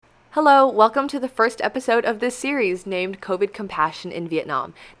Hello, welcome to the first episode of this series named COVID Compassion in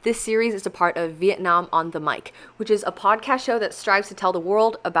Vietnam. This series is a part of Vietnam on the Mic, which is a podcast show that strives to tell the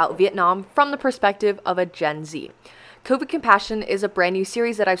world about Vietnam from the perspective of a Gen Z. COVID Compassion is a brand new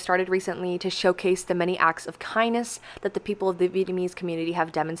series that I've started recently to showcase the many acts of kindness that the people of the Vietnamese community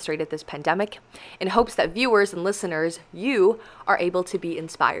have demonstrated this pandemic, in hopes that viewers and listeners, you, are able to be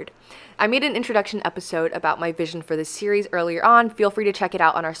inspired. I made an introduction episode about my vision for this series earlier on. Feel free to check it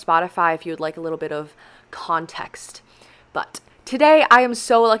out on our Spotify if you would like a little bit of context. But today, I am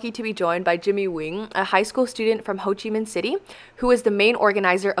so lucky to be joined by Jimmy Nguyen, a high school student from Ho Chi Minh City, who is the main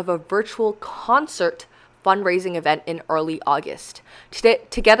organizer of a virtual concert fundraising event in early August.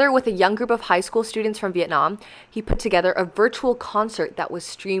 Together with a young group of high school students from Vietnam, he put together a virtual concert that was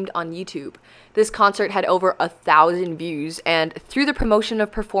streamed on YouTube. This concert had over 1,000 views, and through the promotion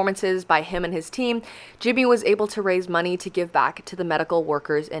of performances by him and his team, Jimmy was able to raise money to give back to the medical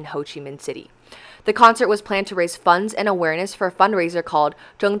workers in Ho Chi Minh City. The concert was planned to raise funds and awareness for a fundraiser called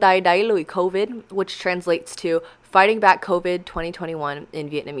Trung tay đẩy lùi COVID, which translates to Fighting Back COVID 2021 in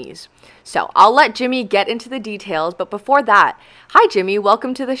Vietnamese. So I'll let Jimmy get into the details, but before that, hi Jimmy,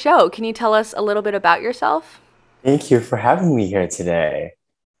 welcome to the show. Can you tell us a little bit about yourself? Thank you for having me here today.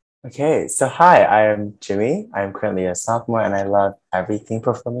 Okay, so hi, I am Jimmy. I'm currently a sophomore and I love everything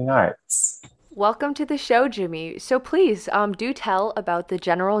performing arts. Welcome to the show, Jimmy. So please, do tell about the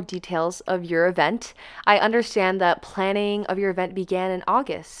general details of your event. I understand that planning of your event began in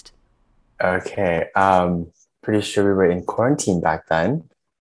August. Okay, pretty sure we were in quarantine back then.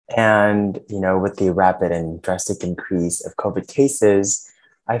 And, with the rapid and drastic increase of COVID cases,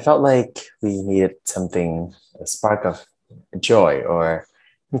 I felt like we needed something, a spark of joy or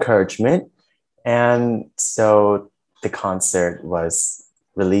encouragement. And so the concert was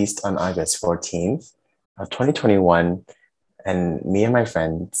released on August 14th of 2021. And me and my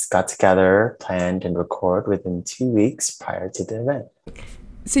friends got together, planned, and record within 2 weeks prior to the event.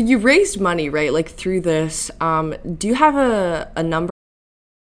 So you raised money, right? Like through this. Do you have a number?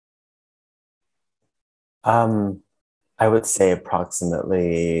 Um, I would say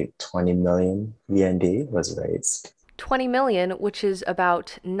approximately 20 million VND was raised. 20 million, which is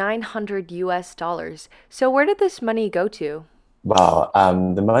about 900 US dollars. So where did this money go to? Well,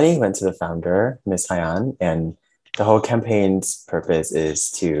 the money went to the founder, Miss Hyan, and the whole campaign's purpose is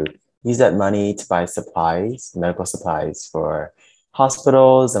to use that money to buy supplies, medical supplies for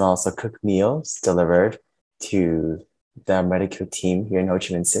hospitals, and also cook meals delivered to the medical team here in Ho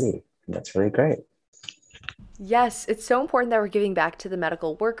Chi Minh City. And that's really great. Yes, it's so important that we're giving back to the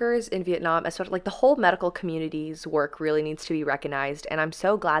medical workers in Vietnam, especially like the whole medical community's work really needs to be recognized. And I'm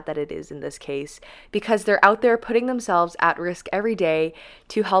so glad that it is in this case because they're out there putting themselves at risk every day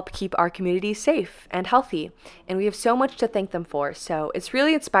to help keep our communities safe and healthy. And we have so much to thank them for. So it's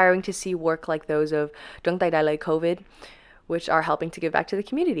really inspiring to see work like those of Trung tay đẩy lùi COVID, which are helping to give back to the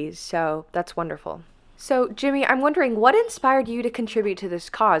communities. So that's wonderful. So, Jimmy, I'm wondering what inspired you to contribute to this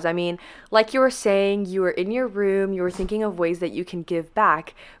cause? I mean, like you were saying, you were in your room, you were thinking of ways that you can give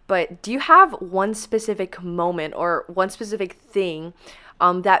back, but do you have one specific moment or one specific thing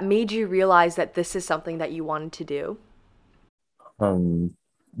that made you realize that this is something that you wanted to do? Um,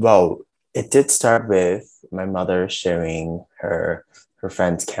 well, it did start with my mother sharing her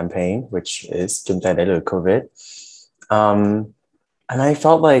friend's campaign, which is Chúng ta đã lùi COVID. Um, and I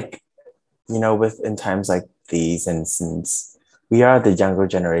felt like, with in times like these, and since we are the younger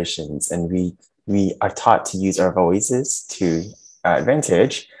generations and we are taught to use our voices to our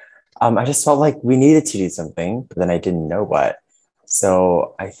advantage, I just felt like we needed to do something, but then I didn't know what.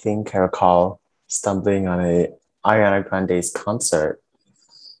 So I think I recall stumbling on a Ariana Grande's concert,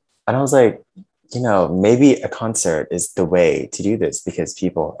 and I was like, maybe a concert is the way to do this because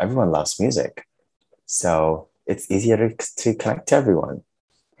everyone loves music, so it's easier to connect to everyone.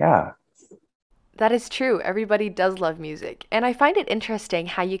 Yeah. That is true. Everybody does love music. And I find it interesting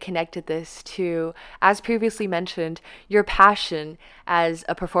how you connected this to, as previously mentioned, your passion as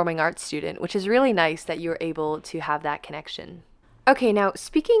a performing arts student, which is really nice that you're able to have that connection. Okay, now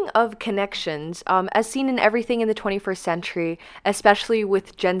speaking of connections, as seen in everything in the 21st century, especially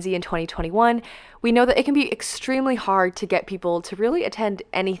with Gen Z in 2021, we know that it can be extremely hard to get people to really attend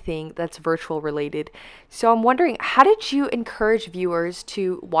anything that's virtual related. So I'm wondering, how did you encourage viewers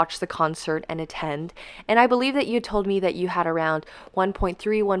to watch the concert and attend? And I believe that you told me that you had around 1.3,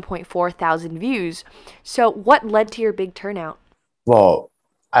 1.4 thousand views. So what led to your big turnout? Well,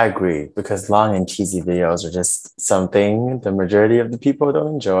 I agree because long and cheesy videos are just something the majority of the people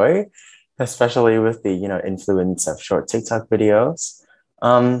don't enjoy, especially with the, influence of short TikTok videos.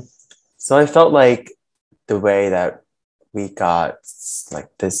 So I felt like the way that we got like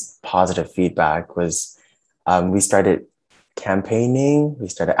this positive feedback was we started campaigning, we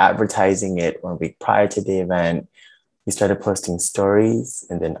started advertising it 1 week prior to the event. We started posting stories.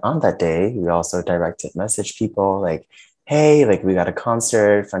 And then on that day, we also directed message people like, hey, like we got a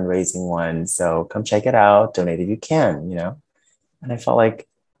concert, fundraising one. So come check it out, donate if you can, you know? And I felt like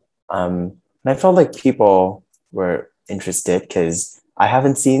people were interested because I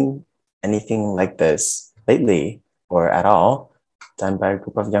haven't seen anything like this lately or at all done by a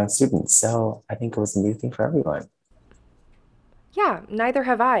group of young students. So I think it was a new thing for everyone. Yeah, neither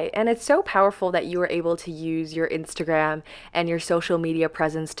have I. And it's so powerful that you were able to use your Instagram and your social media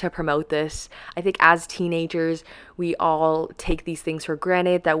presence to promote this. I think as teenagers, we all take these things for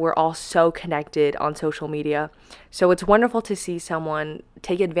granted that we're all so connected on social media. So it's wonderful to see someone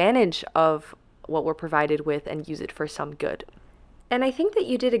take advantage of what we're provided with and use it for some good. And I think that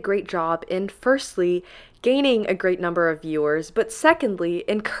you did a great job in firstly gaining a great number of viewers, but secondly,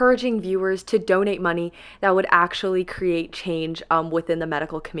 encouraging viewers to donate money that would actually create change within the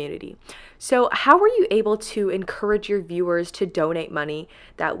medical community. So, how were you able to encourage your viewers to donate money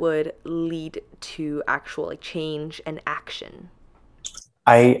that would lead to actual like change and action?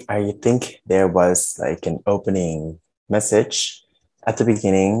 I think there was like an opening message at the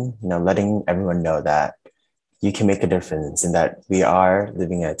beginning, you know, letting everyone know that you can make a difference and that we are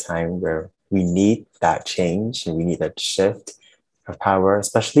living at a time where we need that change and we need that shift of power,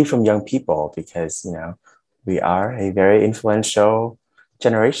 especially from young people, because, you know, we are a very influential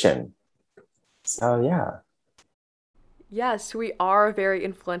generation. So, yeah. Yes, we are a very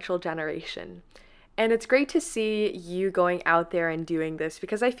influential generation. And it's great to see you going out there and doing this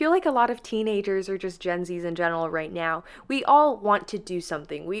because I feel like a lot of teenagers or just Gen Zs in general right now, we all want to do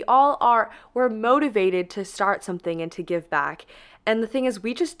something. We're motivated to start something and to give back. And the thing is,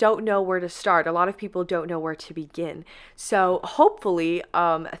 we just don't know where to start. A lot of people don't know where to begin. So hopefully,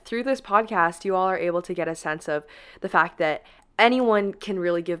 through this podcast, you all are able to get a sense of the fact that anyone can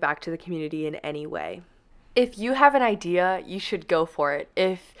really give back to the community in any way. If you have an idea, you should go for it.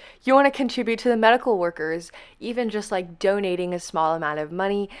 If you want to contribute to the medical workers, even just like donating a small amount of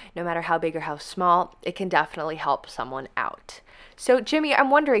money, no matter how big or how small, it can definitely help someone out. So, Jimmy, I'm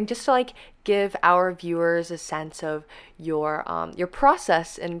wondering just to like give our viewers a sense of your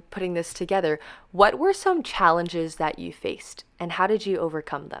process in putting this together. What were some challenges that you faced, and how did you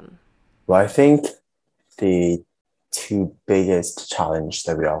overcome them? Well, I think the two biggest challenge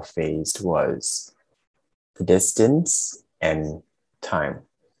that we all faced was the distance and time.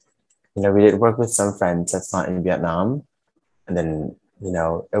 You know, we did work with some friends that's not in Vietnam. And then, you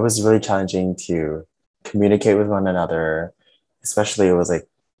know, it was really challenging to communicate with one another, especially it was like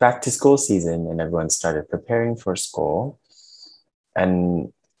back to school season and everyone started preparing for school.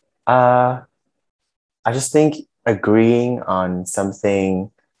 And uh, I just think agreeing on something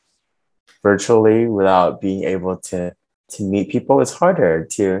virtually without being able to meet people is harder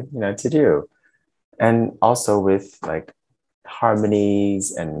to, you know, to do. And also with like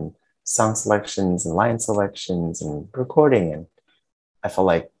harmonies and song selections and line selections and recording. And I felt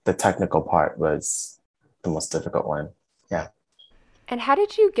like the technical part was the most difficult one. Yeah. And how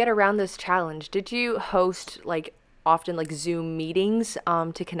did you get around this challenge? Did you host like often like Zoom meetings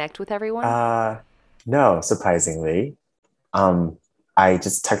to connect with everyone? Uh, no, surprisingly. Um, I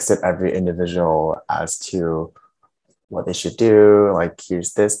just texted every individual as to what they should do. Like,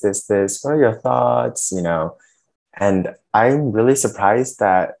 here's this. What are your thoughts? You know, and I'm really surprised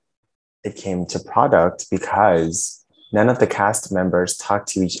that it came to product because none of the cast members talked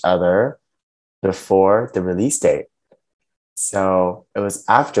to each other before the release date. So it was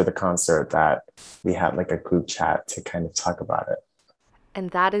after the concert that we had like a group chat to kind of talk about it.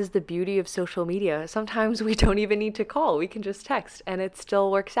 And that is the beauty of social media. Sometimes we don't even need to call, we can just text and it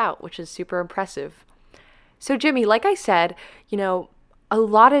still works out, which is super impressive. So, Jimmy, like I said, a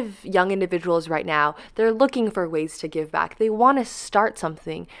lot of young individuals right now, they're looking for ways to give back. They want to start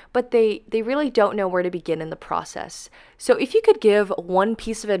something, but they really don't know where to begin in the process. So, if you could give one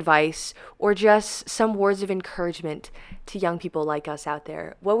piece of advice or just some words of encouragement to young people like us out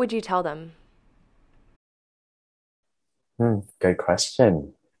there, what would you tell them? Good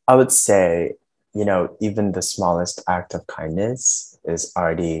question. I would say, you know, even the smallest act of kindness is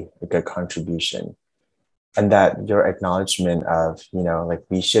already a good contribution. And that your acknowledgement of, you know, like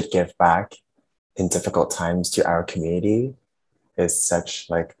we should give back in difficult times to our community is such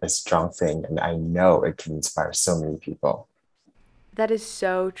like a strong thing. And I know it can inspire so many people. That is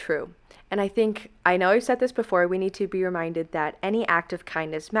so true. And I know I've said this before, we need to be reminded that any act of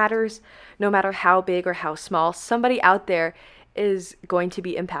kindness matters, no matter how big or how small. Somebody out there is going to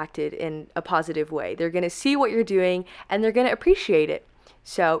be impacted in a positive way. They're going to see what you're doing and they're going to appreciate it.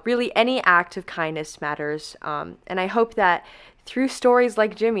 So, really, any act of kindness matters. And I hope that through stories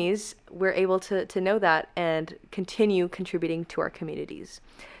like Jimmy's, we're able to know that and continue contributing to our communities.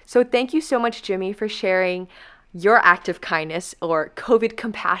 So, thank you so much, Jimmy, for sharing your act of kindness or COVID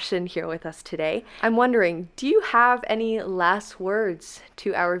compassion here with us today. I'm wondering, do you have any last words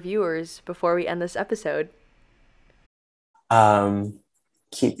to our viewers before we end this episode? Um,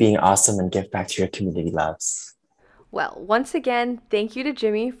 Keep being awesome and give back to your community loves. Well, once again, thank you to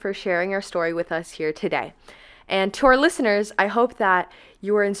Jimmy for sharing our story with us here today. And to our listeners, I hope that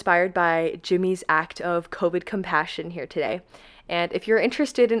you were inspired by Jimmy's act of COVID compassion here today. And if you're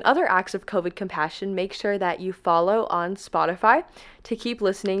interested in other acts of COVID compassion, make sure that you follow on Spotify to keep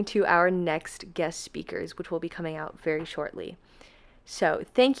listening to our next guest speakers, which will be coming out very shortly. So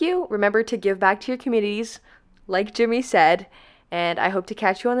thank you. Remember to give back to your communities, like Jimmy said, and I hope to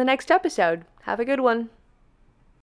catch you on the next episode. Have a good one.